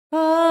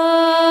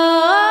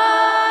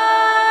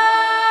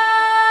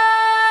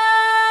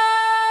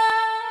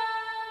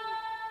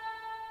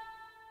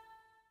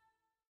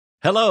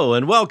Hello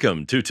and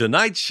welcome to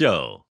tonight's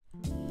show.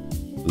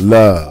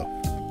 Love.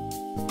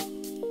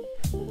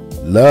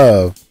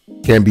 Love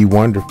can be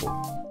wonderful.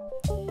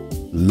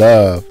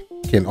 Love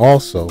can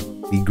also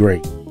be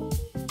great.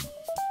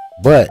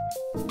 But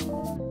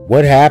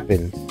what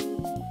happens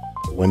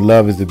when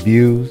love is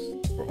abused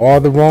for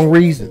all the wrong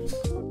reasons?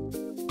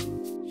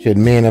 Should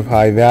men of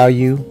high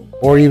value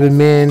or even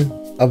men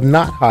of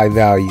not high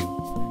value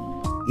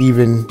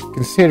even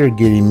consider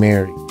getting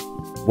married?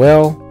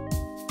 Well,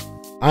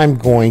 I'm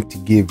going to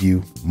give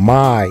you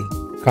my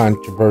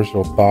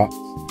controversial thoughts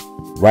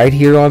right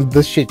here on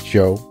The Shit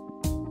Show.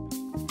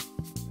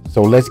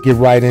 So let's get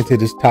right into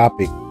this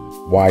topic: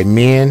 why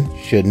men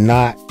should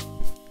not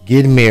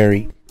get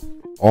married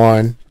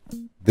on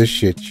The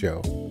Shit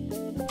Show.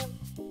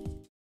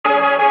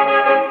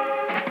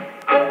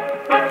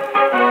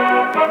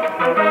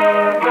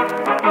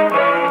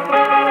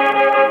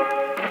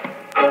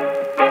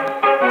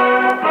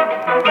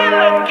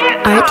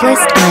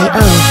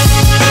 Artlist.io.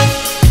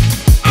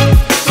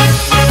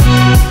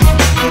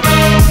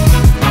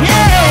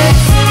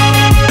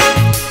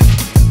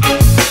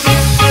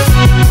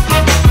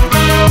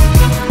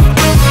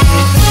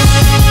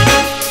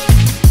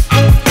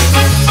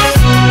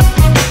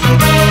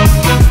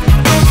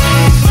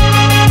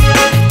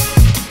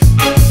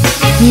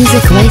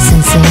 Music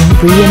licensing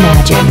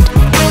reimagined.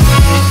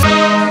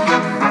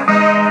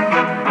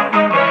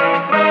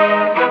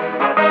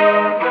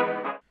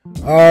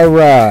 All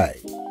right,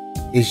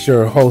 it's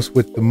your host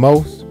with the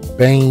most,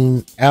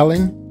 Bane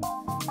Allen.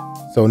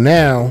 So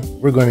now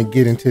we're going to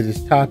get into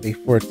this topic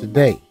for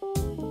today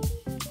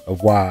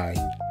of why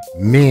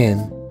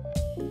men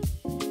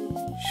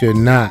should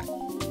not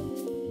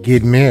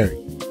get married.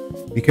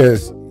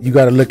 Because you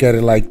got to look at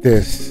it like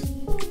this: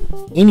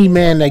 any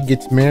man that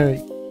gets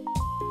married,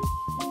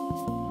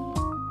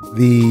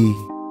 the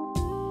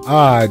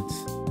odds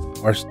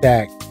are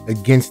stacked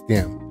against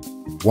them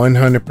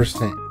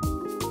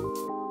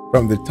 100%.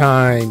 From the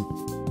time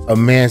a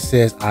man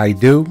says I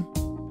do,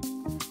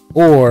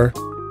 or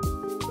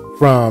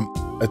from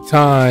a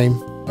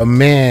time a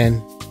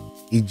man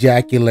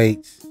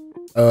ejaculates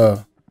a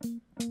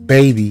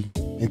baby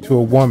into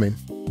a woman,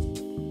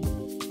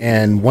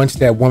 and once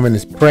that woman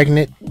is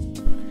pregnant,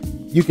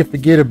 you can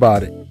forget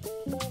about it.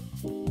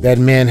 That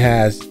man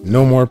has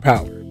no more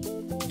power.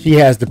 She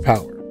has the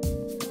power.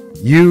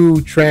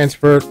 You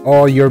transferred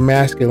all your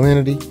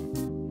masculinity,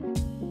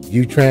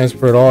 you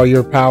transferred all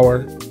your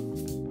power,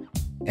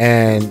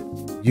 and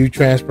you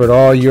transferred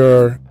all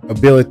your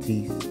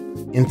abilities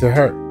into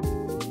her.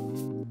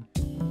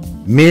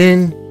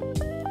 Men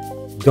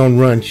don't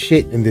run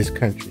shit in this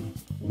country.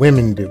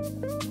 Women do.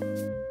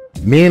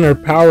 Men are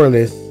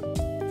powerless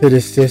to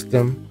this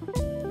system.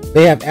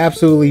 They have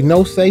absolutely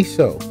no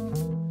say-so.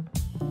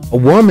 A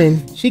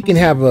woman, she can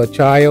have a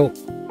child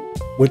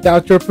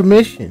without your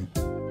permission,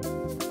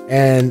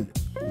 and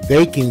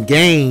they can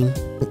gain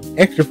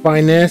extra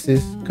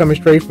finances coming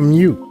straight from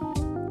you.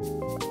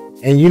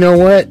 And you know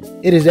what?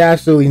 It is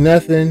absolutely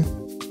nothing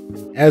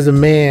as a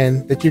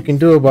man that you can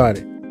do about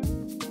it.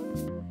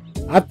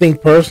 I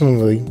think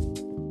personally,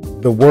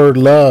 the word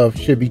love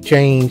should be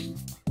changed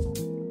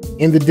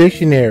in the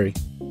dictionary.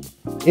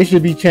 It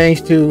should be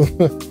changed to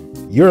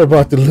you're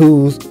about to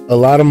lose a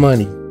lot of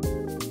money.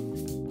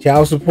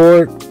 Child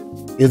support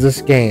is a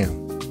scam.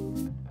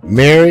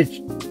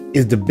 Marriage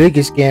is the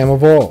biggest scam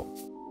of all.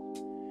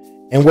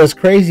 And what's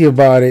crazy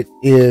about it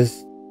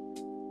is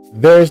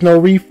there's no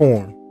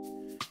reform.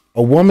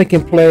 A woman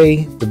can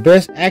play the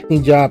best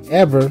acting job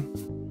ever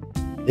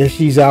if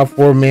she's out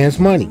for a man's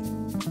money.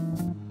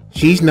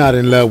 She's not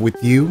in love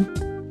with you.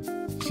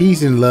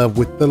 She's in love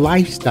with the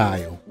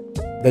lifestyle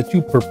that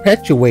you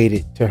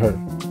perpetuated to her.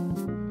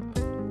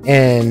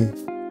 And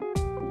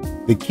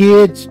the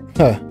kids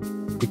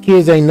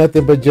ain't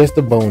nothing but just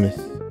a bonus.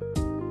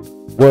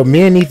 What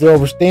men need to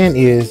understand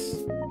is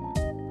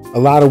a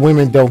lot of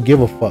women don't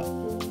give a fuck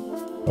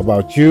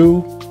about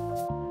you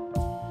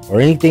or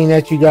anything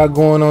that you got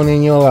going on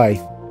in your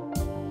life.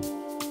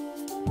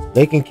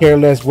 They can care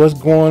less what's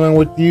going on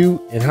with you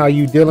and how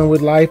you dealing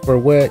with life or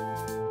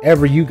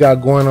whatever you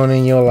got going on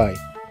in your life.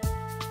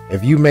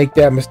 If you make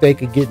that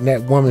mistake of getting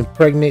that woman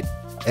pregnant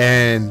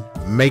and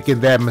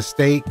making that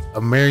mistake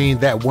of marrying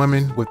that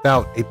woman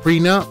without a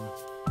prenup,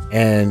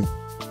 and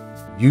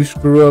you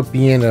screw up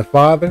being a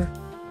father,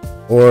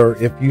 or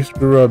if you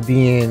screw up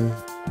being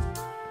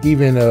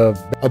even a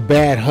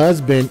bad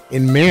husband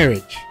in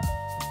marriage,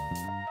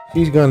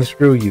 she's gonna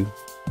screw you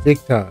big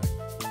time.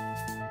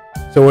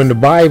 So in the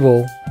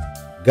Bible,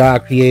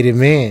 God created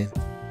man,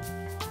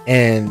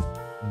 and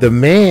the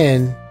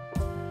man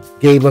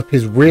gave up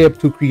his rib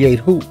to create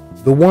who?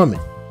 The woman.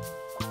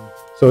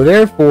 So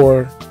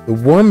therefore, the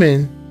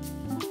woman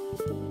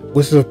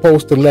was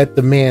supposed to let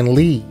the man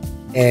lead,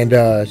 and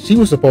she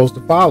was supposed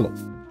to follow.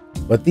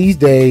 But these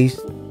days,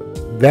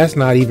 that's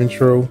not even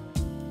true.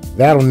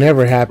 That'll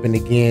never happen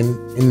again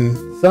in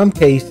some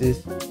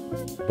cases,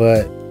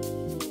 but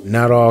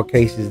not all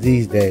cases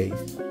these days.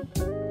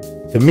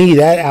 To me,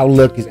 that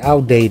outlook is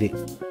outdated,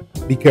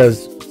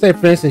 because say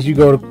for instance you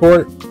go to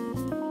court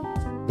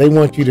They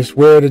want you to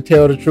swear to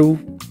tell the truth,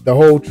 the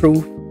whole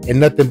truth, and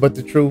nothing but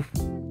the truth.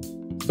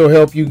 So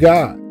help you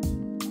God.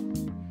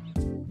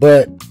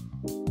 But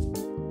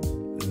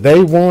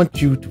they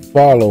want you to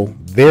follow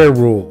their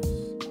rules.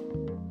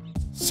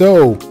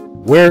 So,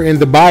 where in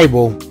the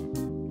Bible,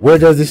 where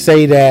does it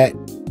say that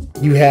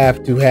you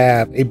have to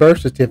have a birth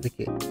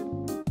certificate?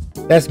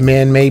 That's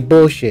man-made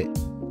bullshit.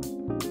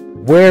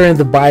 Where in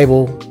the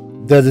Bible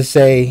does it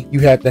say you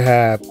have to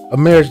have a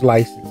marriage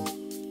license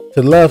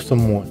to love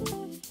someone?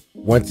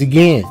 Once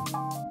again,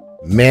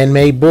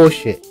 man-made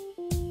bullshit.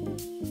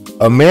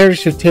 A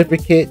marriage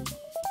certificate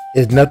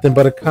is nothing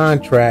but a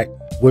contract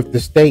with the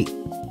state.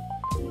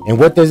 And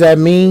what does that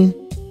mean?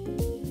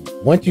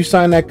 Once you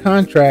sign that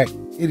contract,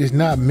 it is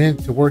not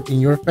meant to work in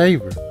your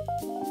favor.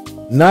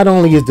 Not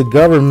only is the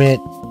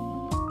government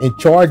in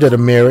charge of the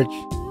marriage,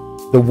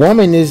 the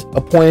woman is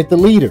appointed the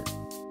leader.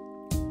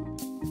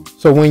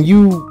 So when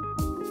you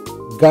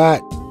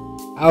got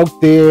out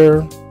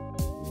there,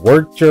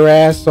 worked your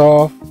ass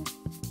off,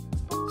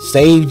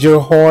 saved your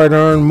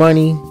hard-earned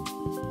money,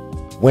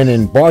 went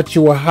and bought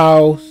you a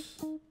house,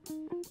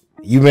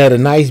 you met a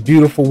nice,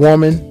 beautiful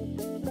woman,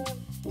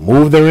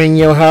 moved her in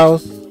your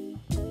house,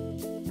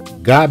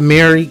 got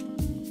married,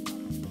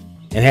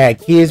 and had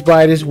kids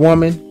by this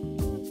woman,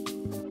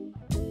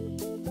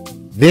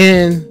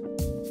 then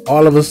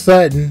all of a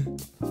sudden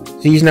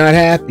she's not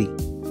happy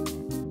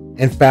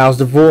and files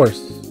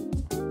divorce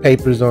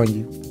papers on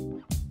you.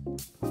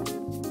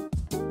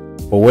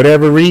 For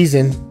whatever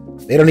reason,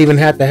 they don't even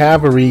have to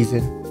have a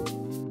reason.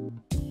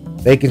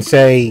 They can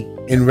say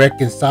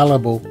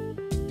irreconcilable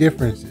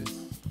differences,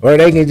 or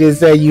they can just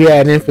say you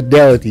had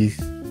infidelities.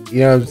 You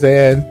know what I'm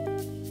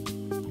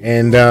saying?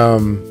 And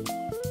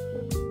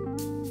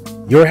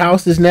your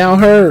house is now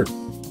hers.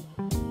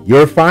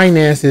 Your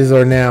finances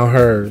are now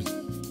hers.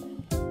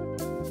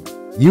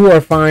 You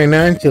are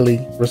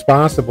financially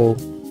responsible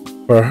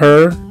for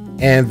her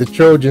and the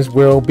children's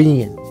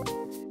well-being.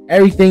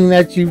 Everything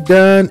that you've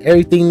done,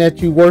 everything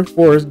that you worked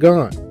for is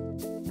gone.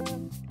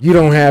 You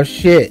don't have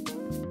shit.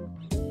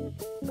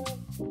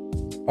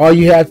 All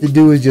you have to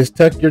do is just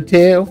tuck your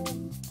tail,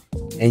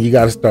 and you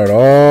got to start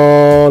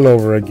all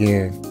over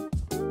again.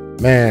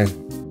 Man,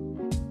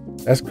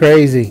 that's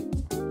crazy.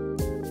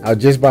 How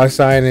just by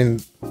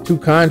signing 2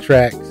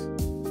 contracts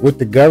with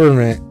the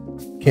government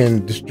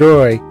can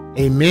destroy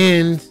a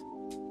man's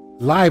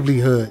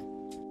livelihood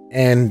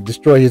and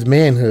destroy his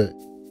manhood.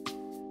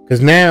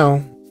 Because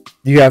now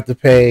you have to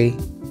pay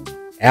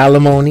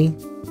alimony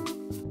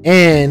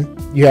and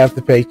you have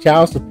to pay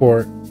child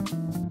support,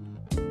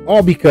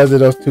 all because of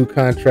those 2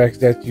 contracts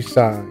that you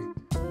signed.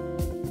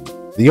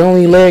 The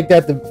only leg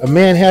that a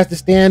man has to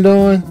stand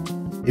on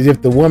is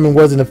if the woman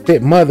wasn't a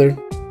fit mother.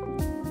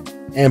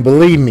 And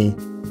believe me,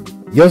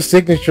 your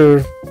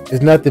signature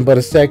is nothing but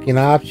a second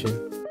option.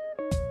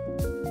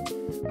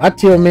 I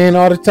tell men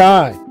all the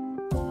time,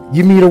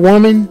 you meet a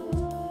woman,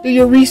 do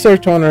your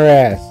research on her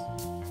ass.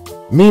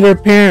 Meet her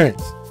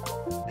parents.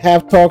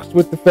 Have talks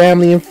with the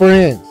family and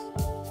friends.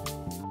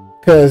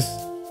 Because,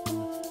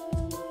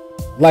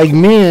 like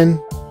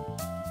men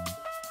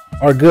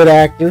are good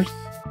actors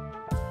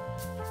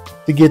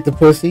to get the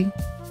pussy,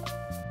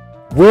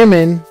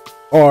 women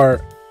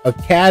are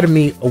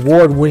Academy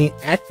Award-winning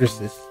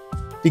actresses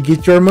to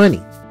get your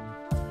money.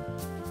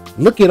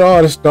 Look at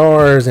all the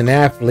stars and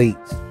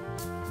athletes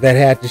that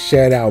had to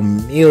shed out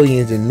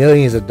millions and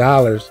millions of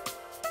dollars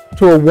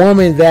to a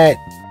woman that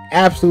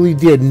absolutely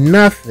did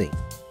nothing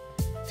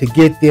to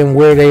get them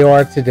where they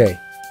are today.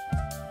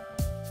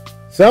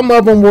 Some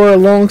of them were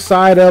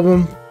alongside of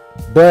them,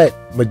 but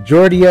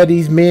majority of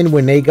these men,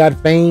 when they got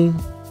fame,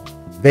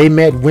 they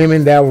met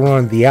women that were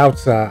on the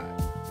outside,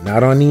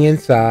 not on the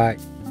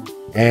inside,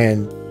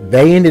 and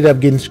they ended up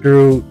getting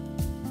screwed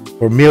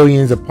for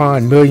millions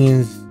upon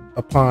millions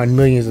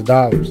of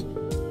dollars.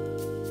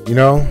 You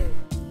know,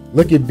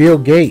 look at Bill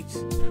Gates,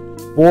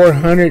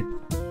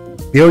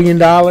 $400 billion.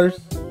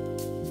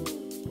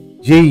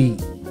 Gee,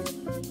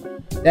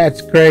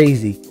 that's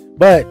crazy.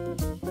 But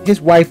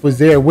his wife was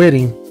there with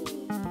him.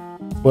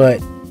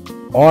 But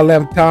all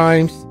them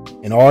times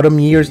and all them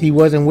years he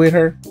wasn't with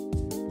her,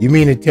 you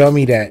mean to tell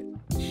me that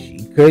she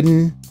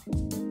couldn't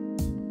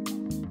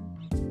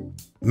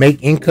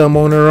make income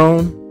on her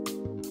own?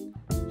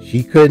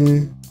 She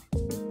couldn't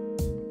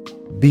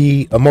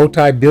be a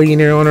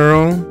multi-billionaire on her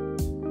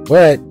own?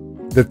 But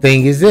the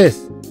thing is this: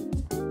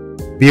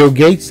 Bill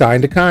Gates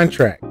signed a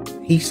contract.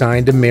 He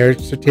signed a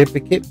marriage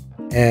certificate,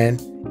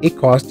 and it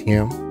cost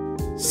him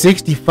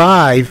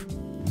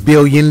 $65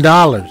 billion.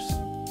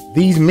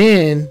 These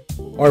men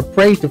are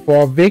prey to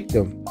fall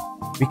victim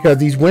because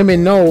these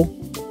women know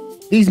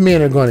these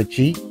men are going to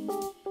cheat.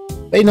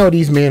 They know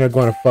these men are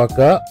going to fuck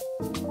up.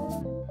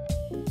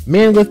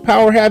 Men with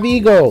power have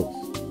egos.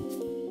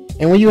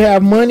 And when you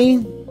have money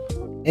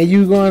and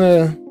you're going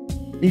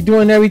to be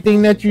doing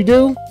everything that you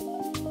do,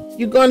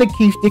 you're going to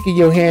keep sticking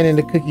your hand in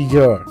the cookie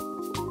jar,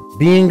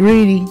 being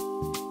greedy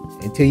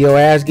until your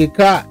ass get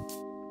caught.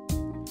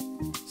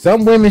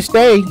 Some women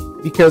stay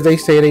because they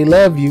say they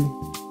love you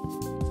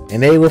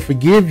and they will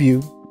forgive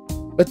you,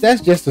 but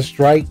that's just a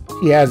strike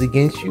she has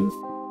against you.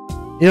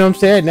 You know what I'm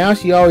saying? Now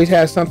she always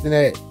has something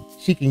that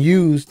she can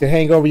use to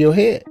hang over your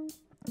head.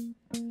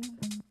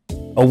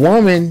 A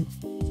woman,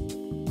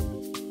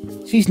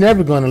 she's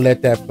never going to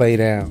let that play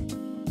down.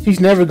 She's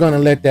never going to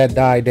let that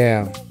die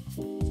down.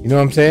 You know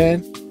what I'm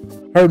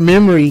saying? Her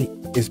memory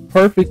is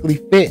perfectly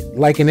fit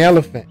like an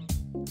elephant.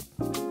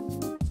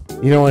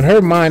 You know, in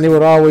her mind, it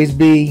would always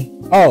be,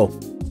 oh,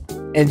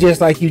 and just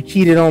like you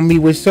cheated on me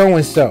with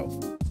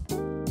so-and-so.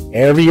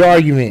 Every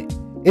argument.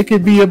 It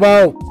could be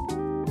about,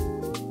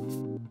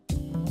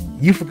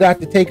 you forgot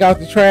to take out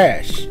the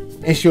trash.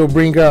 And she'll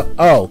bring up,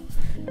 oh,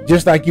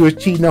 just like you was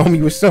cheating on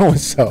me with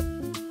so-and-so.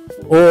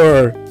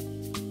 Or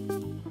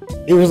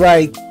it was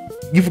like,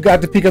 you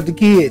forgot to pick up the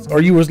kids.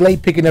 Or you was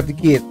late picking up the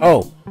kids.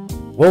 Oh,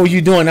 what was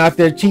you doing out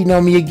there cheating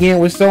on me again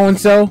with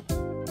so-and-so?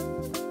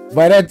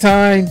 By that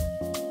time,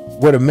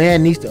 what a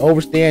man needs to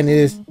understand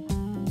is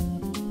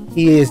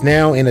he is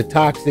now in a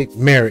toxic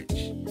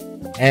marriage.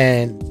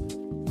 And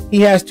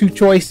he has two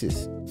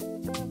choices.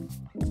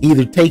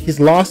 Either take his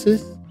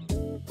losses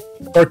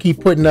or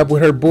keep putting up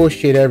with her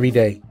bullshit every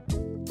day.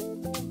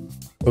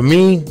 For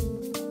me,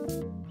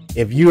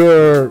 if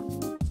you're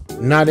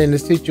not in the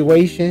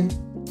situation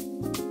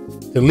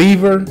to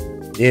leave her,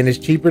 then it's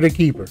cheaper to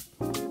keep her.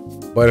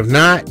 But if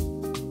not,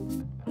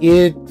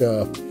 get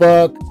the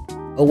fuck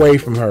away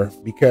from her,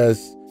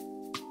 because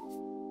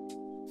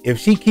if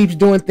she keeps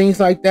doing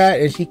things like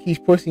that and she keeps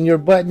pushing your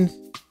buttons,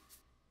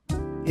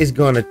 it's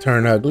gonna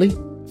turn ugly.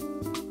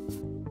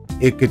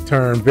 It could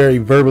turn very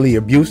verbally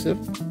abusive,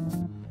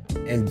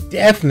 and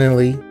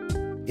definitely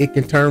it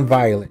can turn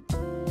violent.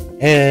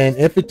 And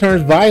if it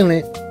turns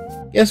violent,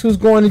 guess who's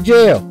going to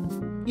jail?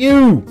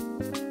 You.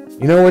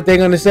 You know what they're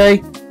gonna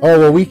say? Oh,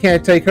 well, we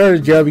can't take her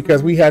to jail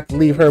because we have to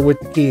leave her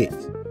with the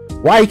kids.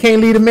 Why you can't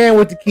leave the man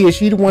with the kids?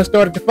 She the one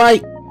started the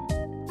fight.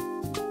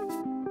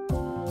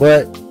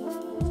 But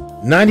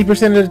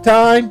 90% of the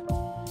time,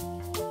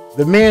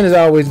 the man is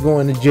always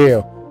going to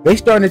jail. They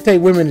starting to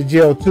take women to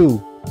jail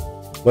too,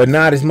 but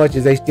not as much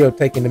as they still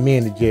taking the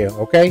men to jail,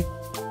 okay?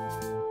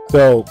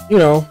 So, you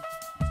know,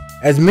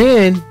 as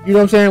men, you know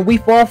what I'm saying, we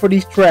fall for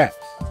these traps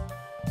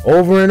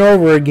over and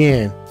over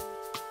again.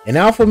 An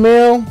alpha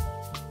male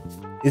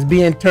is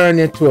being turned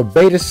into a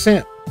beta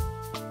simp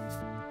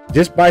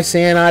just by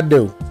saying I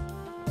do.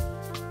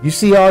 You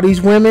see all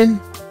these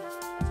women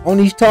on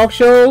these talk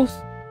shows?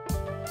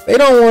 They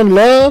don't want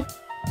love.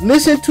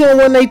 Listen to them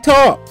when they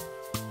talk.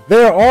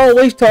 They're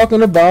always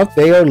talking about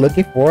they are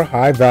looking for a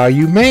high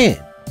value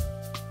man.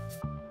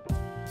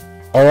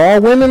 Are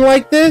all women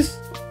like this?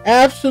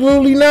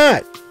 Absolutely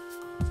not.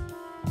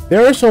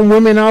 There are some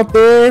women out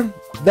there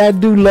that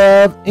do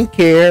love and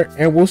care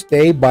and will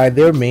stay by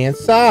their man's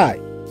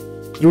side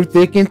through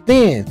thick and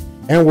thin,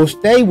 and will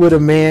stay with a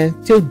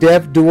man till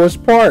death do us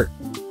part.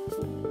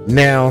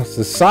 Now,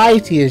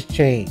 society has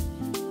changed.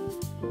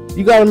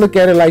 You got to look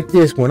at it like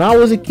this. When I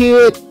was a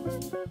kid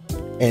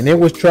and there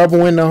was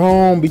trouble in the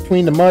home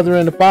between the mother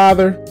and the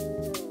father,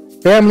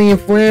 family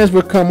and friends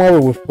would come over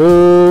with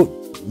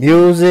food,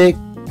 music,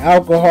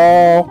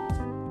 alcohol,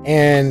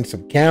 and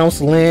some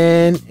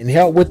counseling and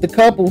help with the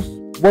couples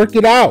work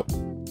it out.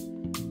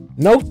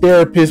 No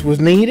therapist was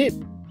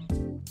needed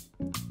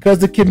because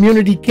the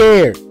community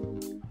cared.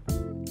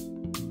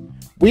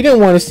 We didn't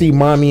want to see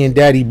mommy and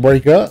daddy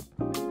break up,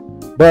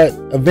 but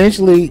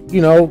eventually,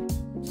 you know,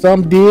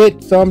 some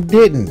did, some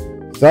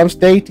didn't. Some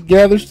stayed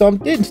together, some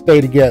didn't stay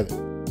together.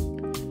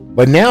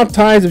 But now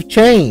times have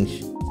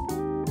changed.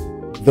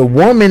 The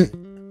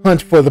woman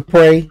hunts for the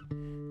prey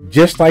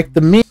just like the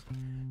men.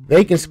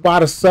 They can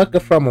spot a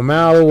sucker from a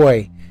mile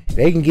away.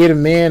 They can get a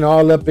man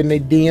all up in their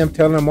DM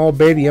telling them, oh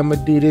baby, I'm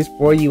gonna do this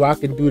for you, I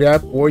can do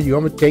that for you,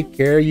 I'm gonna take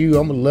care of you,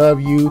 I'm gonna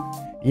love you.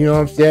 You know what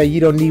I'm saying? You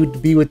don't need to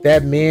be with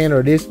that man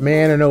or this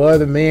man or no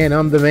other man,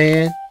 I'm the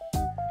man.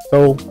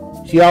 So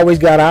she always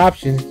got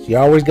options. She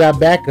always got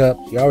backup.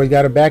 She always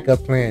got a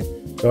backup plan.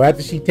 So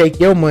after she take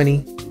your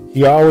money,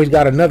 she always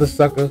got another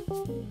sucker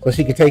so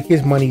she can take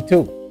his money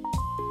too.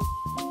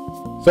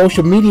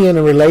 Social media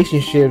and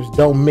relationships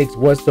don't mix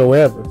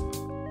whatsoever.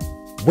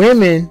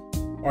 Women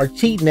are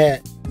cheating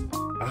at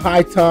a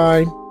high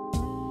time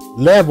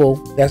level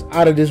that's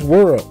out of this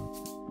world.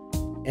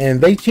 And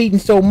they cheating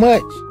so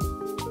much.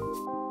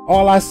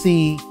 All I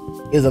see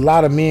is a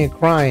lot of men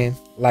crying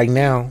like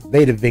now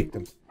they the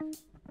victims.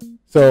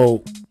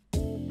 So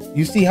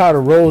you see how the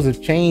roles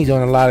have changed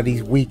on a lot of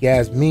these weak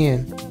ass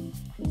men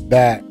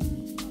that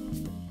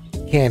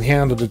can't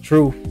handle the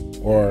truth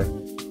or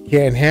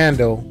can't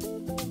handle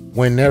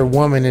when their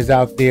woman is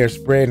out there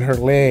spreading her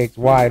legs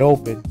wide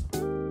open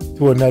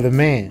to another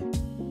man.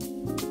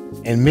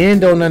 And men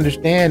don't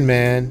understand,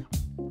 man.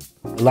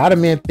 A lot of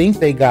men think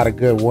they got a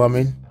good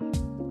woman.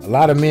 A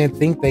lot of men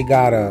think they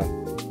got a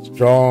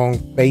strong,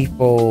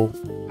 faithful,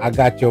 I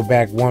got your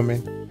back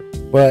woman.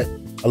 But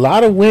a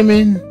lot of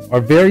women are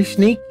very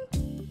sneaky.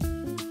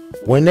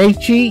 When they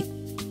cheat,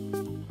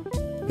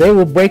 they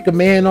will break a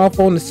man off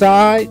on the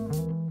side,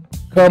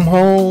 come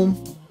home,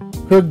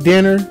 cook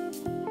dinner,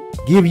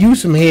 give you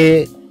some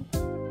head,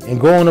 and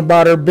go on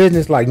about her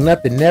business like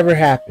nothing never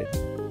happened.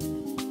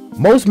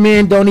 Most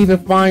men don't even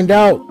find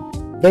out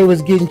they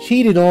was getting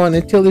cheated on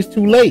until it's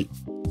too late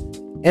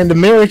and the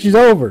marriage is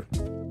over.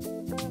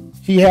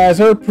 She has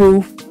her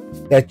proof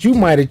that you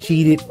might have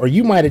cheated or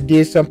you might have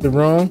did something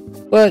wrong,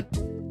 but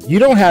you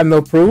don't have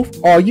no proof.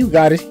 All you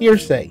got is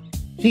hearsay.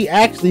 She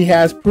actually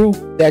has proof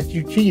that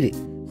you cheated.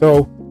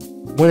 So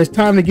when it's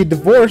time to get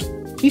divorced,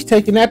 she's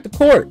taking that to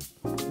court.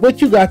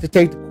 What you got to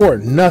take to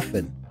court?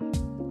 Nothing.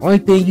 Only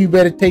thing you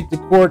better take to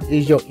court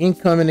is your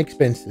income and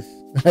expenses.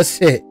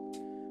 That's it.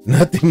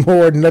 Nothing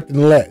more,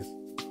 nothing less.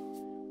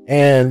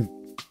 And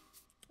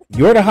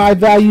you're the high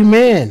value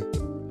man.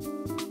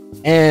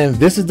 And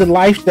this is the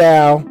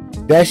lifestyle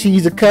that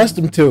she's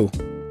accustomed to.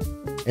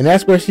 And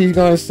that's what she's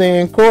going to say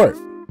in court.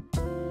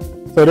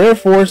 So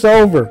therefore, it's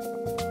over.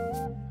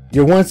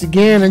 You're once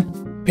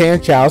again paying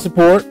child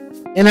support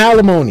and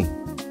alimony.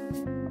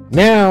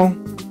 Now,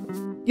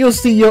 you'll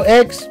see your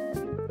ex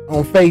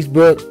on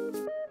Facebook,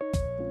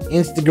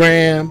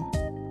 Instagram,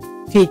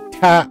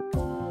 TikTok,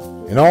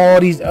 and all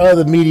these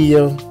other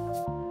media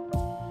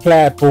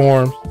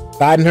platforms,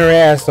 biting her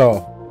ass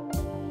off,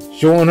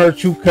 showing her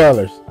true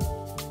colors,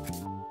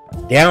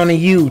 downing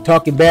you,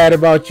 talking bad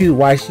about you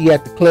while she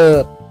at the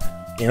club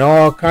and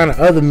all kind of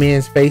other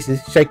men's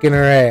faces shaking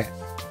her ass.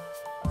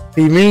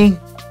 See me?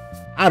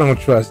 I don't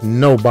trust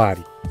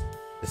nobody,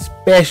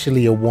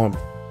 especially a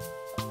woman.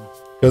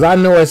 Because I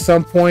know at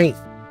some point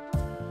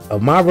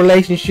of my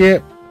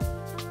relationship,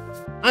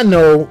 I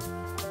know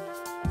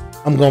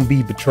I'm going to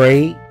be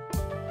betrayed.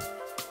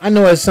 I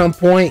know at some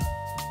point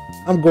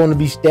I'm going to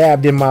be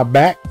stabbed in my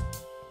back.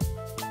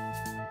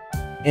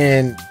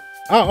 And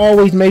I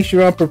always make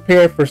sure I'm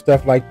prepared for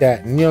stuff like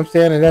that. And you know what I'm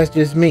saying? And that's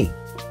just me.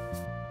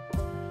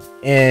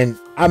 And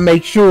I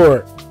make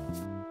sure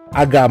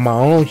I got my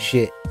own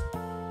shit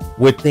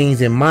with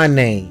things in my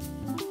name.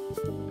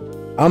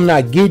 I'm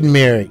not getting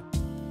married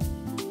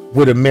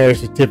with a marriage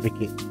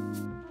certificate.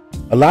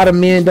 A lot of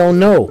men don't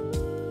know.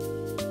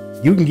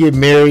 You can get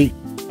married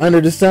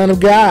under the Son of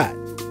God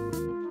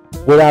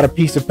without a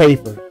piece of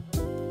paper.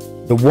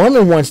 The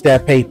woman wants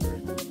that paper.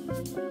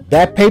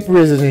 That paper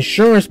is an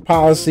insurance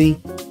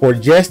policy for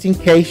just in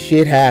case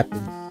shit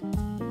happens.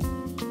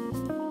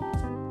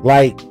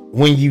 Like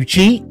when you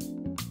cheat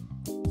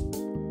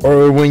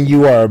or when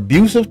you are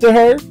abusive to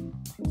her,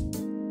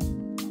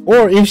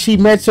 or if she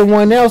met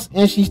someone else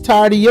and she's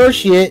tired of your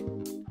shit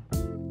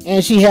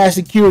and she has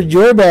secured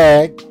your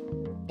bag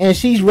and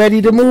she's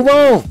ready to move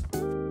on.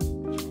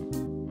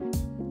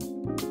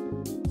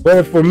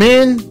 But for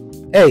men,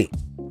 hey,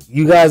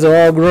 you guys are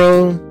all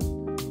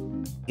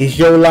grown. It's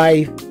your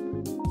life.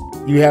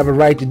 You have a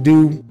right to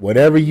do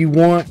whatever you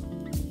want.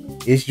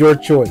 It's your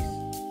choice.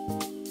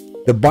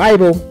 The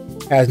Bible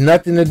has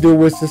nothing to do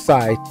with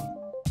society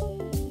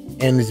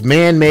and its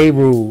man-made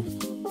rules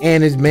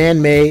and its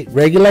man-made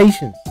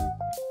regulations.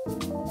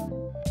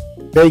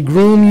 They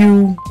groom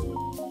you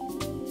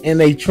and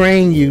they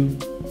train you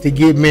to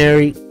get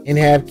married and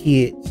have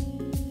kids.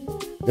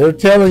 They're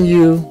telling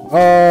you,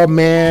 oh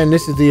man,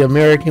 this is the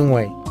American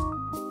way.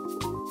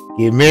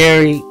 Get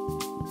married,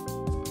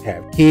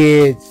 have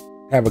kids,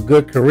 have a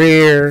good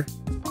career,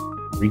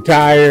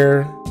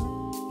 retire,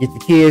 get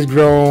the kids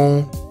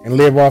grown, and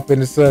live off in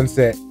the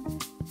sunset.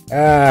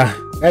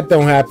 That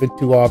don't happen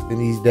too often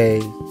these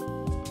days.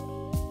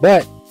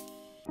 But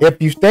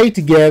if you stay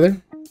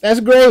together, that's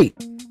great.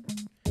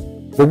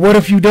 But what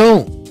if you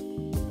don't?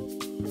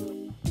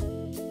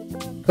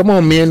 Come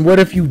on, men. What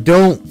if you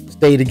don't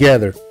stay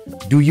together?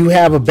 Do you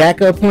have a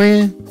backup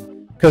plan?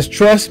 Because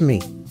trust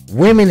me,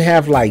 women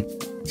have like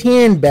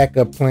 10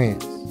 backup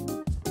plans.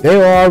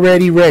 They're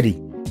already ready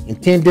in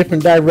 10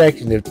 different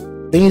directions. If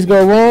things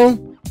go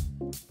wrong,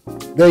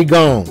 they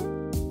gone.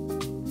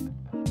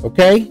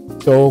 Okay?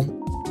 So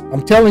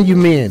I'm telling you,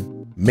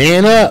 men,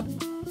 man up.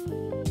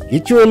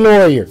 Get you a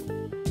lawyer.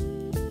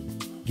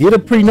 Get a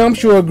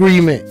prenuptial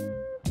agreement.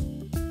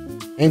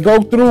 And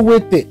go through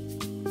with it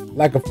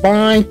like a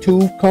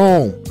fine-tooth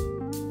comb.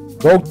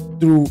 Go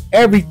through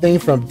everything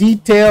from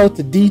detail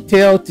to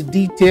detail to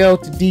detail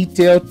to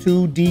detail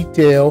to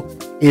detail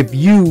if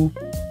you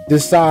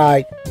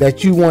decide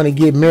that you want to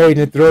get married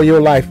and throw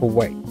your life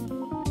away.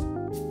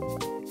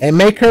 And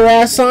make her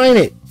ass sign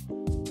it.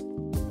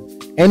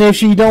 And if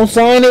she don't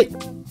sign it,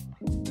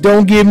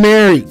 don't get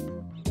married.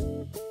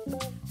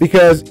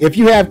 Because if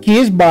you have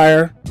kids by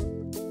her,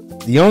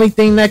 the only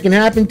thing that can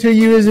happen to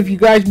you is if you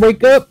guys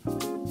break up,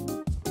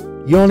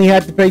 you only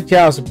have to pay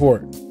child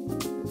support.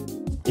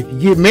 If you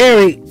get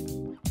married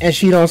and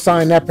she don't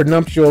sign that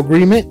prenuptial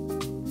agreement,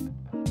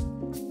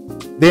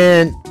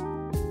 then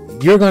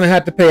you're going to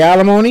have to pay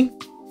alimony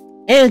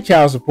and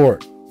child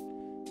support.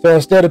 So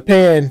instead of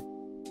paying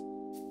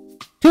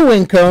 2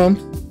 incomes,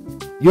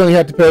 you only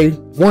have to pay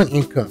 1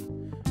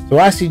 income. So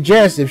I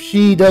suggest if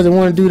she doesn't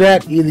want to do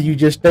that, either you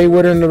just stay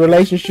with her in the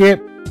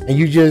relationship and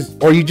you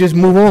just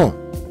move on.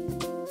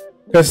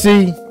 Because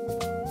see,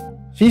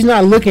 she's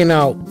not looking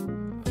out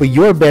for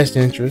your best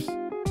interest.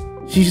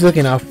 She's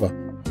looking out for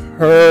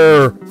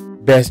her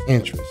best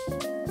interest.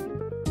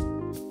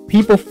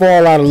 People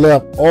fall out of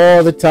love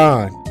all the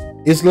time.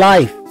 It's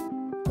life.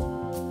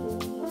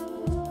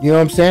 You know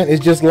what I'm saying?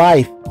 It's just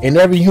life. And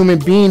every human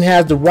being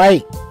has the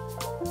right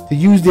to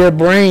use their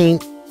brain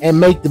and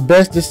make the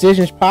best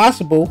decisions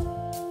possible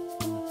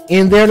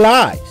in their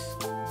lives.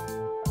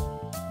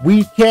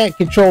 We can't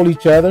control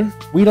each other.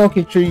 We don't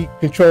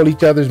control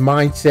each other's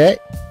mindset.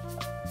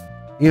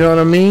 You know what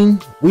I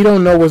mean? We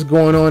don't know what's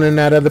going on in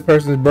that other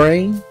person's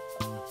brain.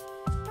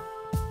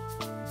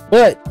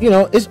 But, you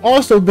know, it's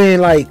also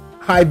been like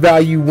high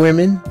value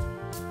women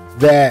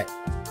that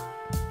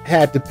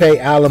had to pay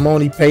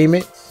alimony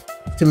payments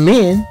to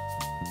men.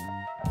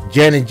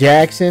 Janet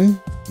Jackson,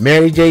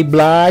 Mary J.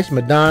 Blige,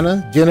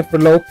 Madonna, Jennifer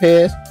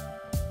Lopez,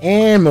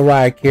 and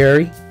Mariah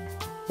Carey.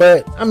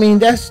 But I mean,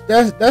 that's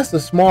a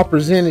small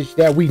percentage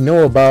that we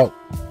know about,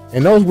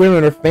 and those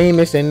women are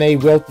famous and they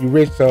wealthy,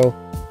 rich. So,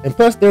 and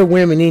plus they're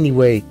women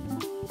anyway.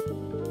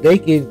 They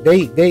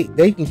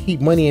can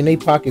keep money in their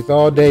pockets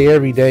all day,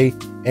 every day.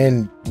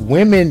 And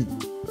women,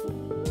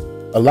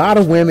 a lot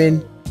of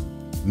women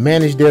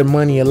manage their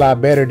money a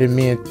lot better than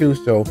men too.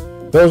 So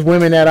those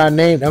women that I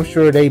named, I'm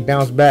sure they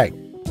bounce back.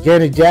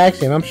 Janet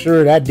Jackson, I'm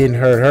sure that didn't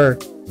hurt her.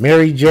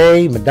 Mary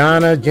J,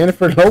 Madonna,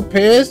 Jennifer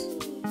Lopez,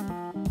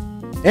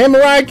 and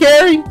Mariah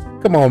Carey.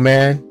 Come on,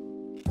 man.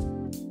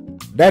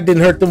 That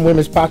didn't hurt them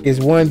women's pockets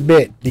one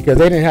bit because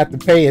they didn't have to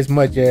pay as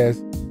much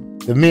as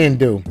the men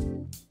do.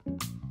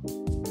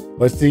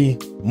 But see,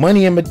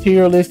 money and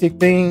materialistic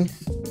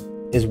things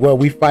is what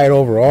we fight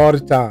over all the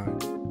time.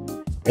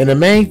 And the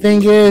main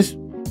thing is,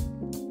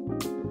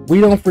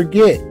 we don't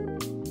forget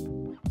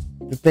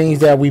the things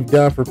that we've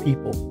done for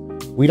people.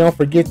 We don't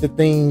forget the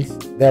things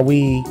that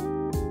we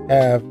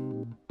have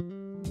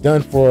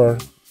done for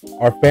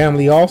our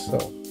family also.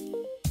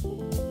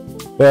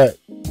 But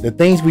the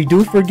things we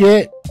do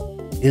forget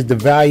is the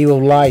value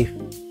of life.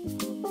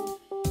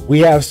 We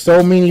have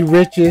so many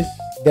riches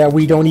that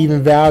we don't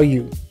even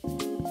value.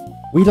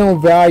 We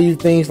don't value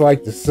things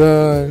like the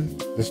sun,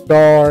 the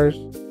stars,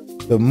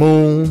 the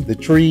moon, the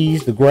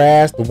trees, the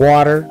grass, the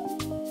water,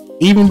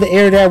 even the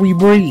air that we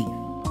breathe.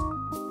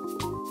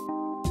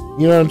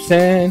 You know what I'm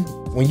saying?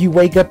 When you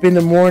wake up in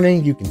the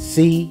morning, you can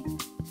see,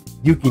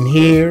 you can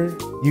hear,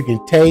 you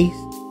can taste,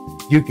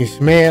 you can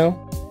smell.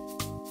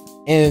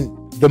 And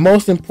the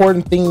most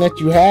important thing that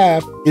you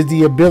have is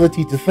the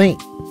ability to think.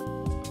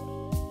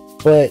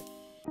 But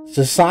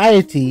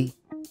society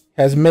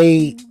has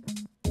made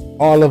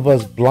all of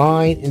us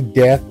blind and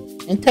deaf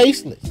and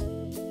tasteless.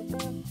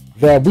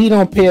 That we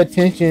don't pay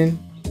attention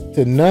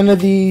to none of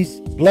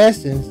these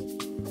blessings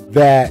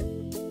that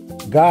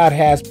God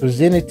has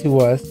presented to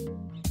us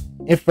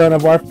in front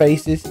of our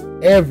faces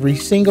every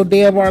single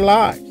day of our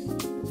lives.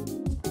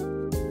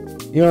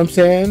 You know what I'm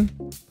saying?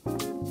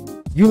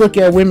 You look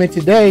at women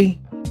today,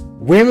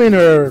 women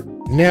are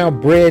now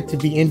bred to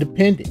be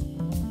independent.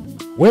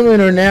 Women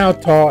are now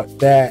taught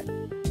that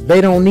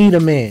they don't need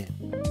a man.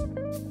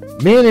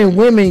 Men and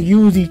women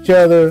use each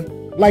other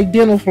like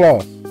dental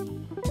floss.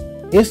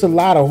 It's a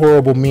lot of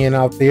horrible men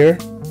out there.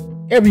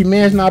 Every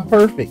man's not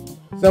perfect.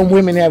 Some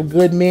women have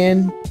good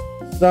men.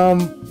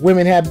 Some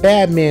women have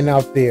bad men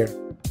out there.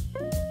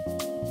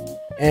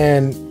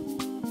 And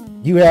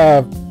you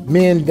have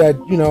men that,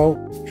 you know,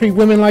 treat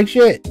women like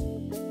shit.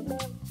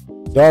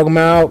 Dog them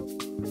out.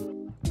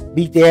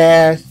 Beat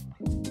their ass.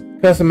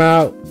 Cuss them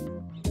out.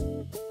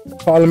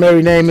 Call them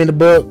every name in the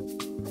book.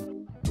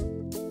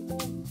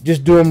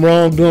 Just do them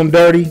wrong, do them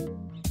dirty.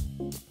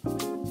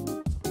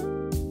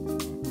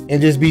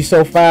 And just be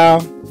so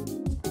foul.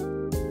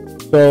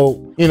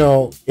 So, you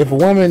know, if a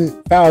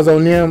woman fouls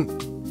on them,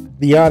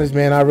 be honest,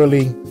 man, I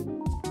really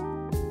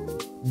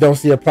don't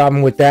see a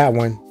problem with that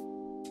one.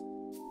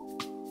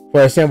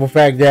 For a simple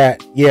fact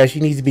that, yeah, she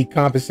needs to be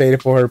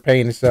compensated for her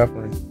pain and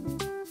suffering.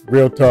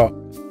 Real talk.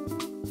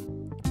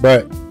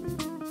 But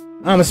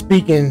I'm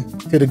speaking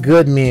to the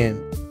good men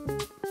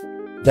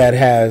that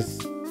has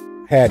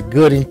had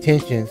good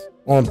intentions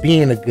on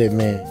being a good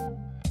man.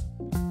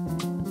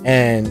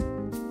 And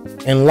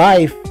in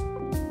life,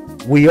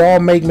 we all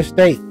make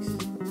mistakes.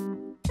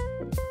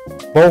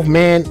 Both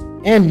men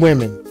and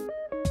women.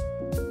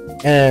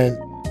 And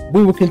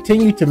we will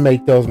continue to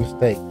make those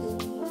mistakes.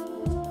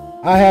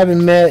 I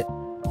haven't met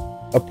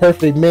a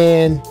perfect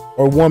man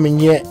or woman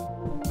yet.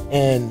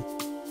 And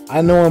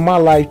I know in my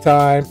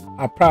lifetime,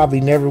 I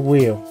probably never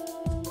will.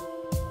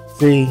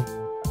 See,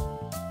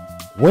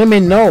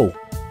 women know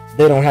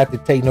they don't have to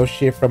take no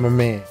shit from a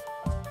man.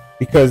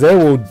 Because they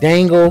will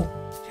dangle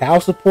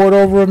child support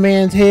over a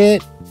man's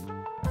head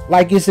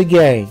like it's a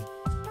game.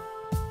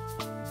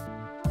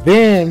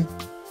 Then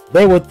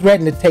they will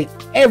threaten to take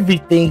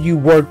everything you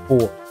work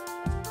for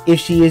if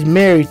she is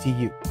married to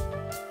you.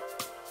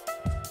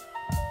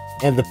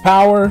 And the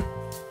power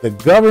the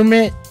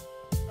government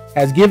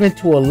has given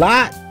to a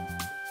lot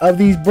of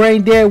these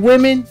brain dead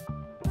women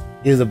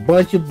is a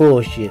bunch of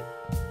bullshit.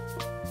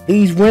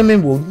 These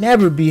women will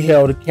never be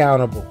held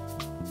accountable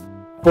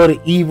for the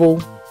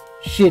evil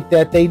shit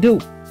that they do.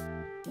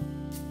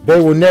 They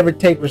will never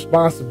take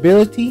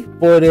responsibility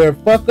for their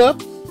fuck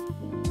ups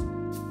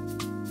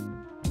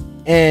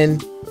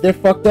and their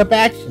fucked up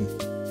actions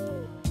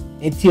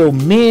until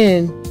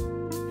men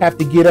have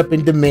to get up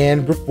and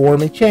demand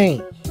reform and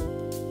change.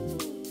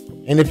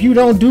 And if you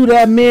don't do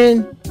that,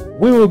 men,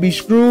 we will be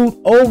screwed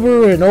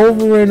over and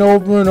over and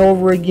over and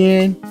over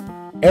again,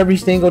 every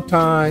single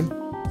time,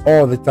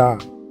 all the time.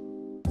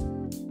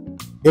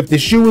 If the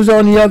shoe was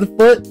on the other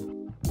foot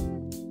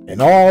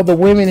and all the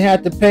women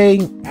had to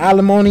pay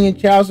alimony and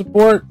child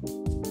support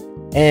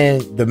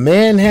and the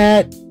man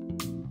had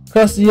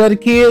custody of the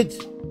kids,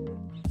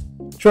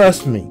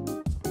 trust me,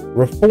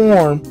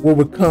 reform will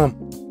become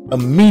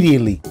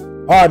immediately.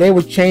 Oh, they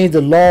would change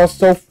the law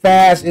so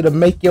fast it'll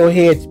make your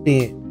head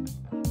spin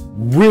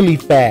really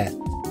fast.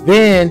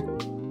 Then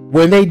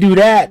when they do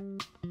that,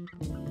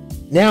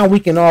 now we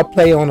can all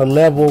play on a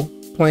level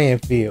playing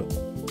field.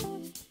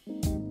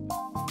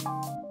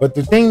 But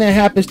the thing that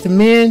happens to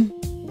men,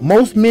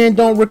 most men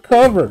don't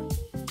recover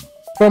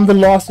from the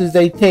losses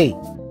they take.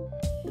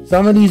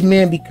 Some of these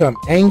men become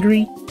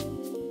angry.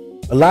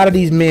 A lot of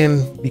these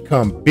men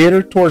become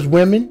bitter towards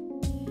women.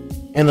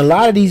 And a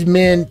lot of these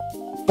men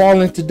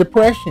fall into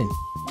depression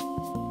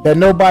that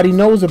nobody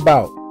knows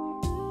about.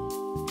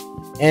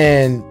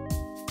 And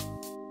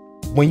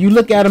when you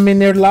look at them in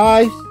their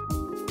lives,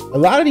 a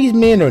lot of these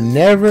men are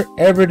never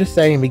ever the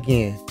same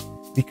again,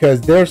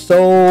 because they're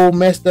so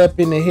messed up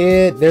in the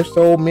head. They're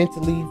so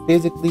mentally,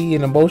 physically,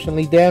 and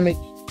emotionally damaged.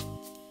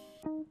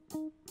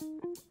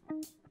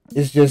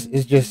 It's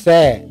just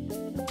sad.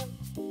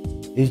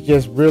 It's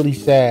just really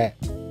sad.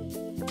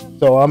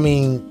 So I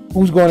mean,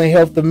 who's going to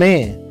help the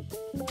man?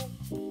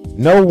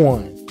 No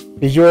one,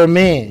 because you're a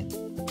man.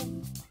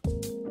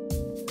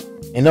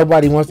 And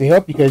nobody wants to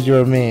help you because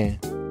you're a man.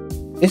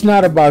 It's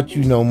not about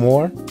you no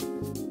more.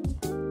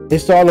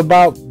 It's all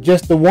about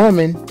just the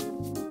woman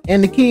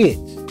and the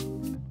kids.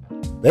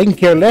 They can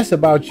care less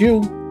about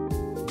you.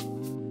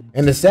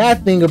 And the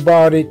sad thing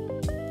about it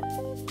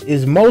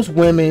is most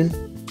women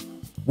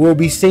will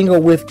be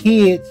single with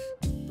kids,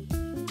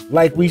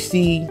 like we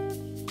see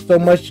so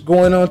much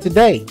going on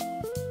today.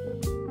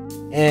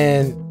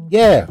 And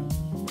yeah,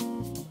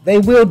 they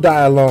will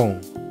die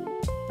alone,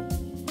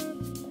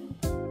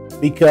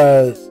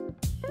 because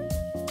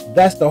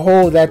that's the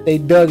hole that they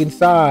dug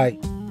inside,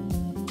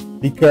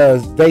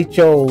 because they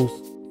chose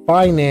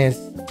finance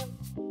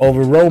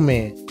over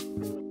romance.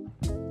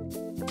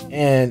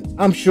 And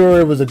I'm sure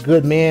it was a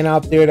good man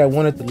out there that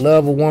wanted to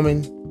love a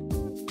woman,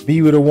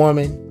 be with a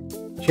woman,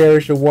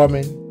 cherish a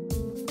woman,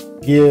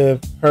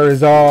 give her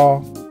his all,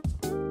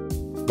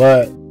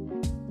 but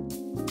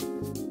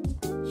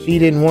she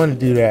didn't want to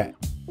do that.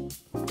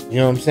 You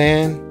know what I'm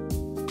saying?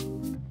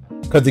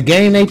 Because the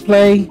game they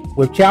play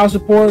with child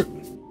support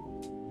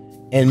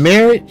and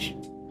marriage,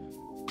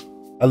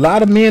 a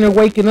lot of men are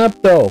waking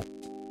up though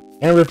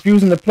and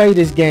refusing to play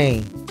this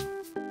game,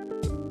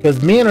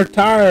 because men are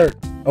tired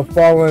of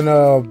falling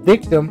a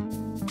victim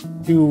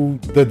to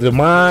the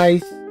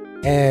demise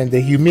and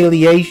the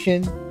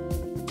humiliation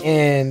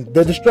and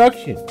the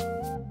destruction.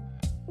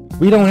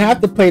 We don't have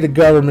to play the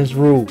government's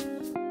rules.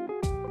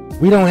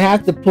 We don't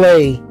have to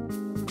play,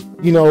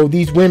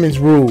 these women's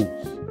rules,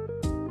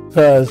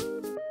 because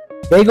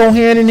they go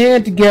hand in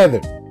hand together.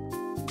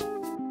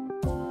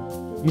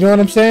 You know what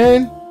I'm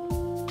saying?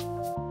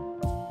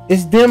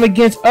 It's them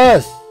against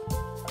us.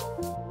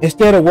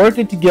 Instead of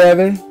working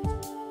together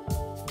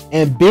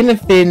and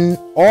benefiting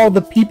all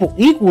the people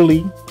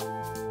equally,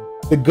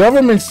 the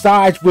government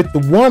sides with the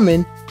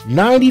woman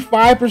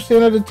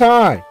 95% of the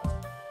time,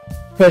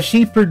 because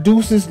she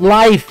produces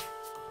life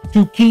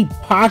to keep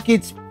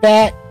pockets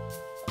fat.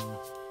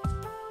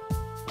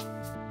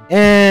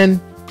 And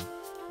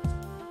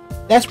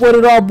that's what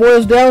it all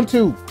boils down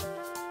to.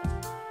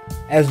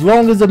 As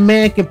long as a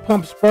man can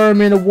pump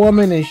sperm in a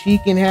woman and she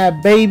can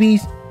have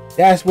babies,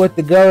 that's what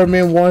the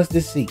government wants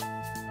to see.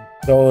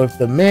 So if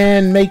the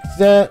man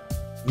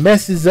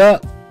messes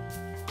up,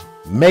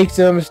 makes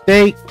a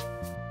mistake,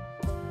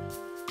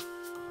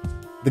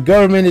 the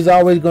government is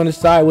always going to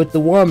side with the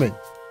woman,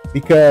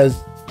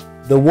 because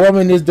the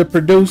woman is the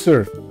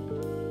producer.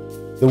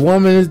 The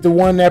woman is the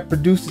one that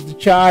produces the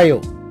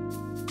child.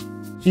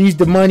 She's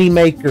the money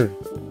maker.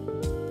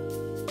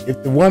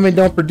 If the woman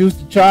don't produce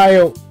the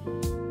child,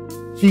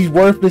 she's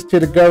worthless to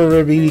the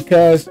government,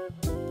 because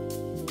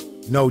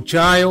no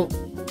child,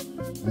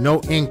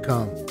 no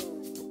income.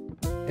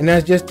 And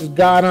that's just the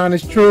God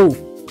honest truth.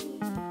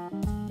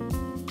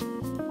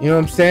 You know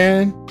what I'm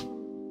saying?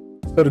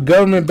 So the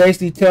government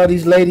basically tell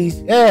these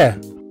ladies, yeah,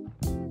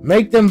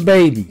 make them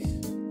babies.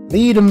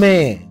 Lead a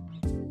man.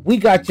 We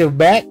got your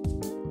back.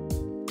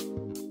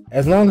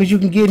 As long as you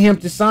can get him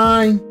to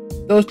sign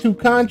those two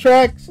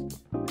contracts,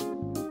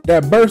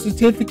 that birth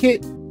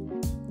certificate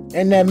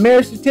and that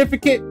marriage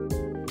certificate,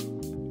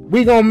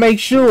 we gonna make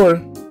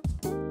sure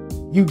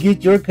you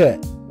get your cut.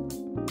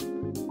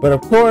 But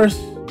of course,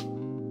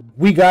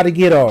 we gotta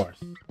get ours.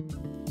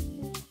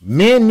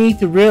 Men need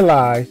to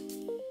realize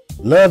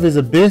love is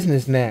a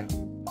business now.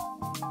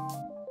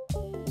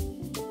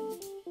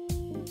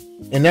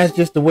 And that's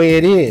just the way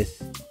it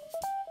is.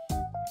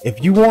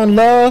 If you want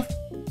love,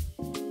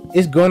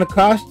 it's gonna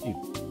cost you.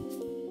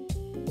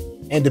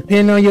 And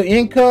depending on your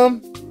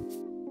income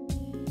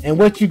and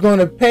what you're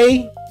gonna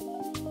pay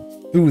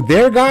through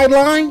their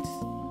guidelines,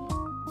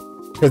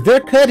 because their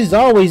cut is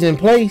always in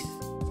place.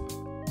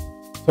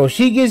 So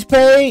she gets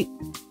paid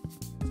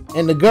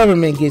and the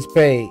government gets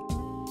paid.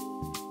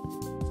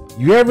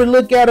 You ever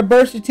look at a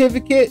birth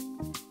certificate?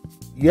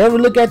 You ever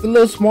look at the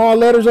little small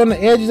letters on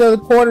the edges of the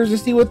corners and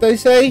see what they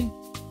say?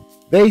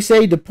 They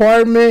say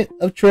Department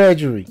of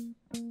Treasury.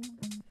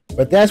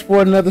 But that's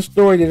for another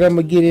story that I'm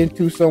going to get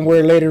into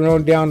somewhere later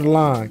on down the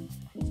line.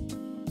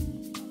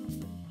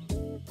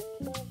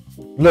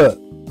 Look,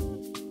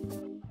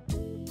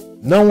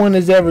 no one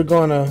is ever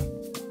going to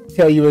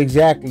tell you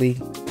exactly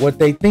what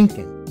they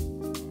thinking,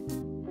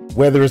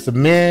 whether it's a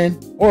man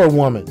or a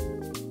woman.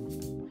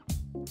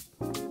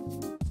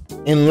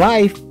 In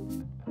life,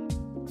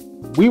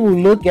 we will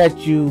look at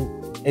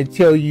you and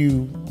tell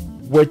you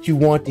what you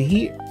want to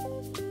hear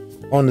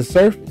on the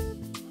surface,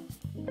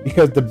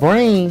 because the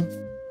brain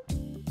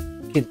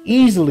can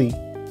easily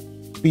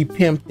be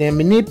pimped and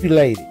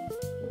manipulated.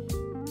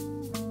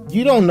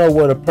 You don't know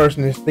what a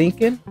person is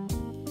thinking.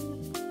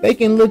 They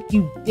can look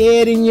you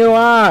dead in your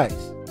eyes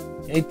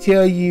and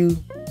tell you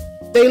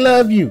they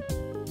love you,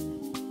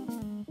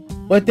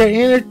 but their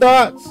inner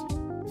thoughts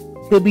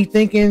could be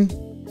thinking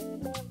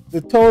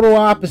the total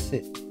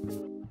opposite.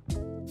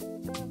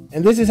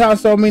 And this is how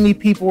so many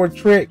people are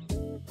tricked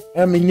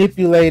and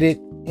manipulated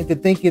into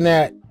thinking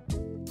that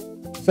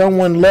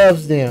someone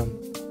loves them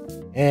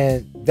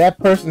and that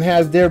person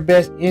has their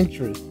best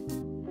interest,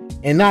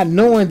 and not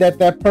knowing that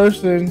that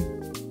person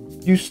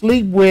you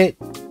sleep with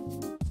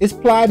is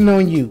plotting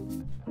on you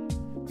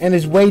and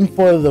is waiting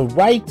for the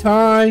right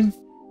time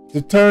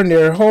to turn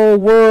their whole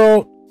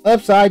world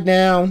upside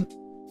down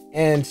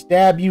and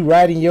stab you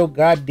right in your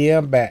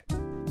goddamn back.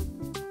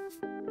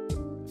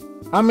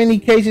 How many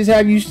cases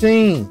have you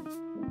seen?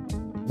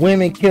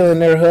 Women killing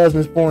their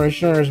husbands for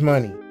insurance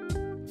money.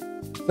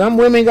 Some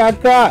women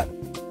got caught,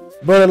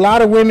 but a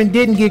lot of women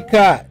didn't get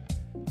caught.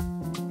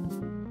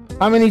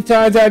 How many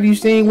times have you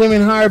seen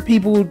women hire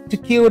people to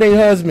kill their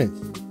husbands?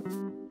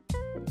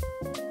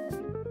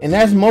 And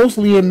that's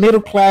mostly in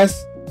middle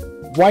class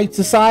white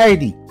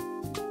society.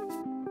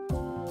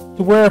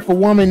 To where if a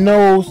woman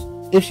knows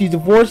if she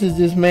divorces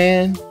this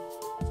man,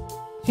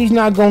 she's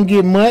not going to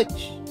get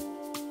much.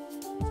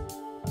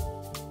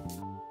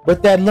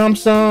 But that lump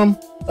sum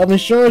of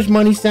insurance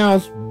money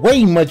sounds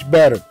way much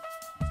better.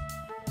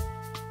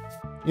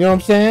 You know what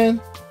I'm saying?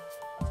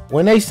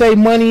 When they say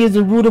money is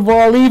the root of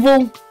all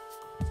evil,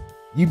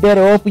 you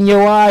better open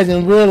your eyes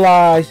and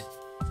realize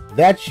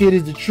that shit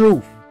is the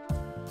truth.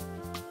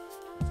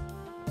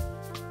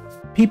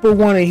 People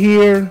want to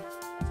hear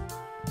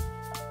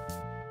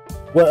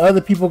what other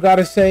people got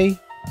to say.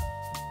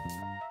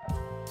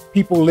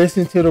 People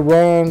listen to the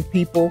wrong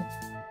people.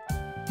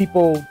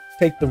 People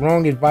take the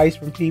wrong advice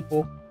from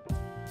people.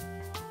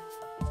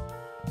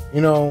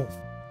 You know,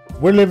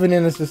 we're living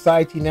in a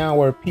society now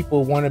where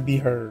people want to be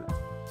heard.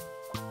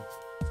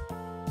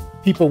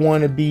 People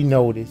want to be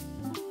noticed.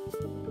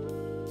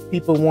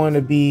 People want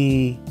to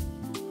be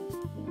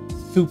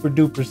super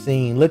duper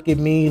seen. Look at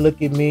me,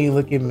 look at me,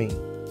 look at me.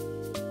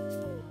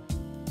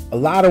 A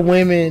lot of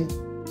women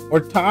are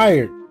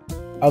tired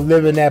of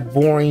living that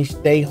boring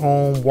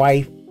stay-home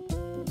wife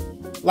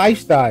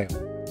lifestyle.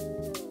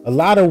 A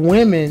lot of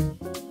women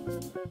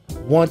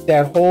want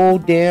that whole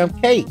damn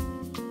cake.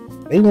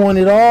 They want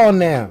it all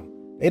now.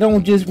 They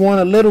don't just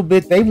want a little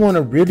bit. They want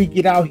to really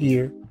get out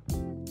here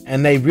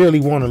and they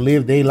really want to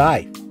live their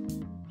life.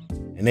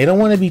 And they don't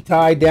want to be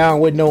tied down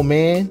with no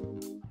man.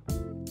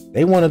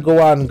 They want to go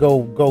out and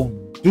go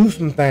do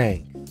some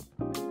things.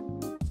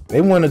 They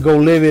want to go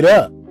live it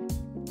up.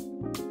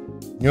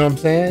 You know what I'm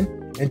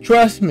saying? And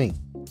trust me,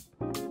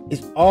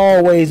 it's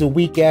always a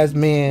weak ass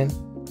man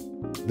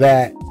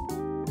that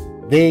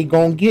they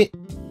gonna get.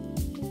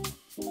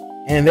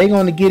 And they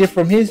gonna get it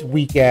from his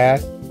weak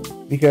ass,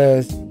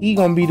 because he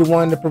gonna be the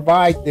one to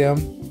provide them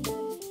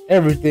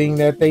everything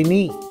that they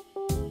need.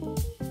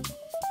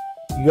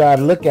 You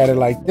gotta look at it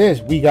like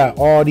this. We got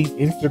all these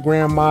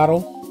Instagram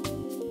models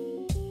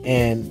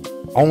and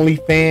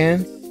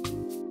OnlyFans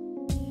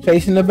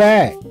chasing the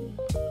bag,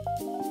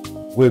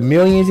 with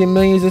millions and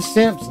millions of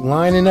simps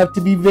lining up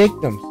to be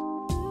victims.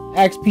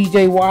 Ask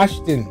PJ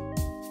Washington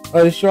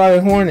of the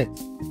Charlotte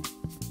Hornets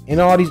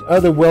and all these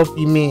other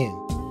wealthy men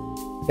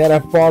that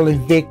have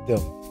fallen victim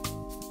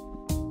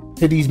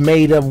to these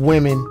made up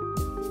women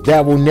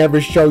that will never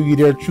show you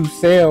their true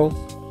selves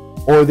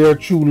or their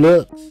true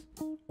looks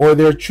or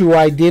their true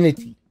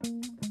identity.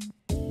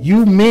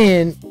 You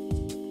men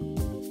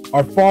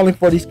are falling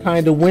for these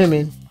kind of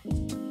women,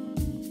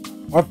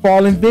 are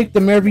falling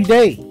victim every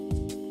day,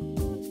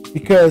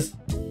 because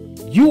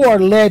you are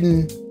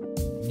letting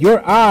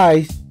your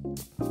eyes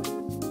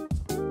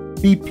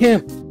be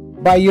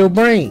pimped by your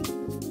brain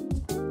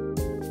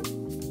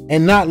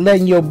and not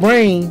letting your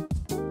brain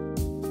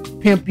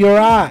pimp your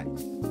eyes.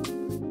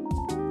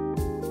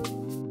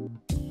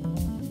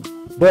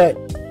 But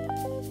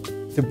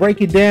to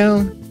break it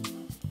down,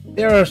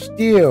 there are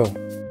still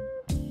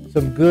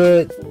some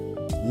good,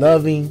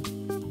 loving,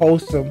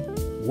 wholesome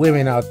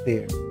women out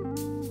there.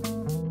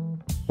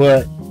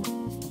 But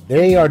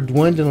they are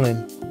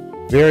dwindling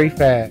very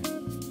fast.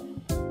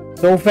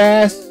 So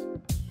fast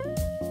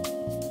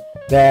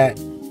that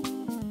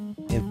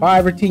in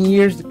 5 or 10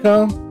 years to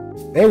come,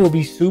 they will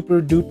be super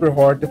duper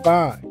hard to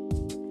find.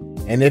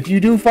 And if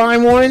you do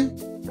find one,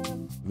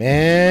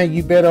 man,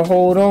 you better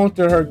hold on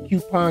to her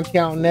coupon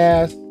counting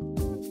ass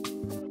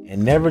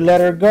and never let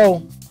her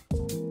go.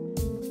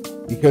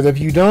 Because if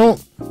you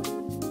don't,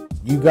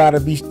 you gotta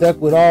be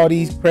stuck with all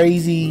these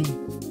crazy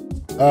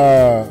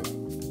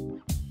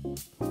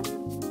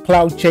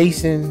clout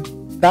chasing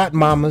thought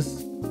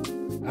mamas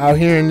out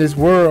here in this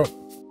world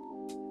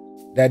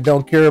that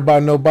don't care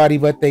about nobody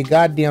but they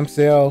goddamn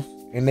selves,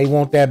 and they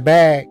want that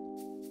bag.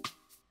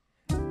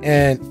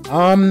 And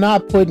I'm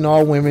not putting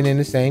all women in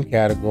the same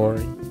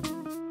category.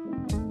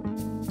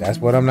 That's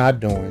what I'm not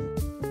doing.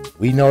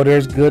 We know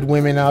there's good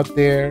women out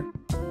there,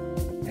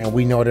 and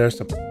we know there's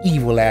some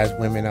evil ass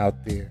women out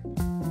there.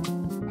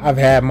 I've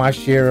had my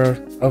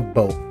share of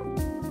both.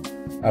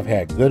 I've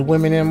had good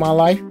women in my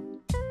life.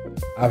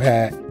 I've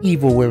had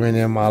evil women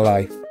in my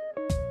life.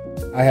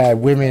 I had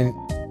women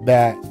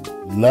that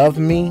loved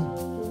me,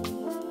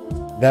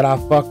 that I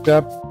fucked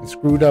up and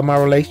screwed up my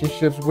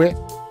relationships with.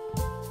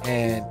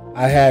 And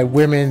I had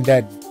women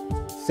that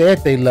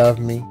said they loved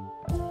me,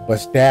 but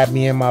stabbed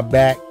me in my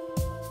back,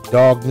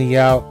 dogged me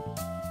out,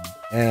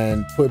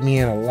 and put me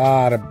in a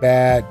lot of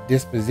bad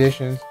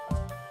dispositions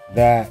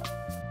that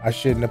I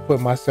shouldn't have put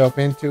myself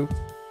into.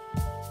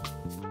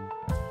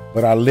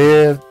 But I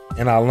lived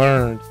and I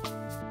learned.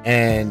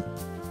 And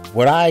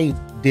what I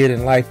did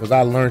in life was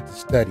I learned to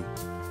study.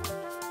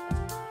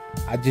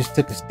 I just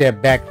took a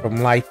step back from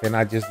life and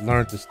I just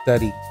learned to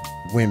study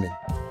women.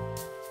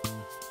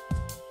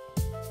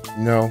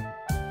 You know?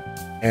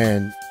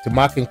 And to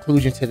my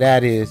conclusion to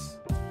that is,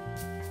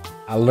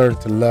 I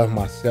learned to love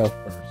myself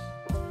first.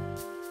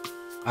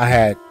 I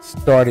had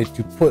started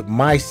to put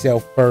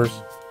myself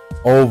first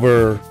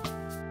over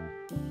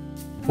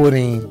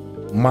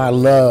putting my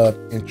love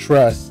and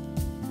trust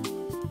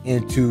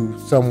into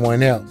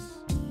someone else.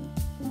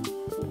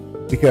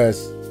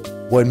 Because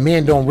what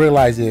men don't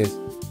realize is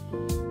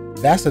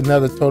that's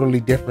another totally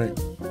different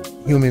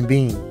human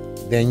being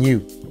than you.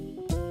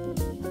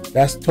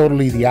 That's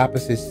totally the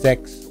opposite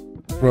sex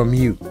from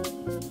you.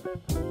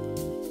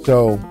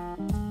 So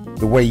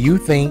the way you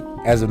think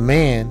as a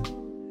man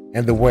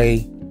and the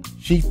way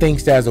she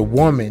thinks as a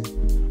woman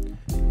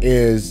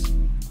is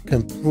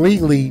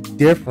completely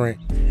different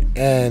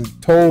and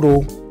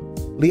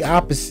totally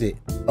opposite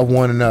of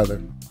one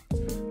another.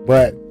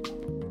 But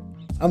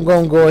I'm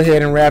going to go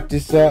ahead and wrap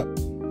this up.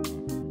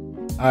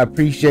 I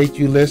appreciate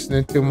you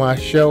listening to my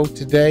show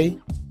today.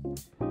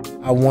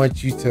 I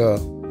want you to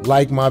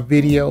like my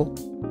video,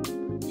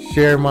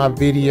 share my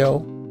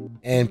video,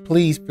 and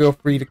please feel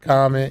free to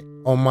comment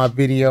on my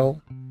video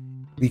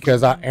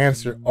because I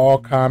answer all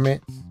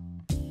comments.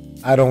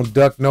 I don't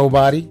duck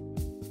nobody.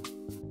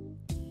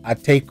 I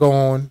take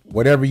on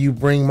whatever you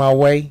bring my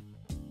way,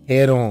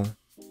 head on.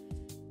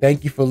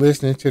 Thank you for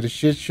listening to The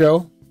Shit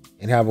Show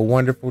and have a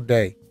wonderful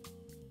day.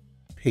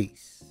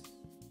 Peace.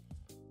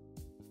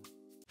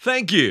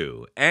 Thank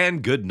you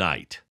and good night.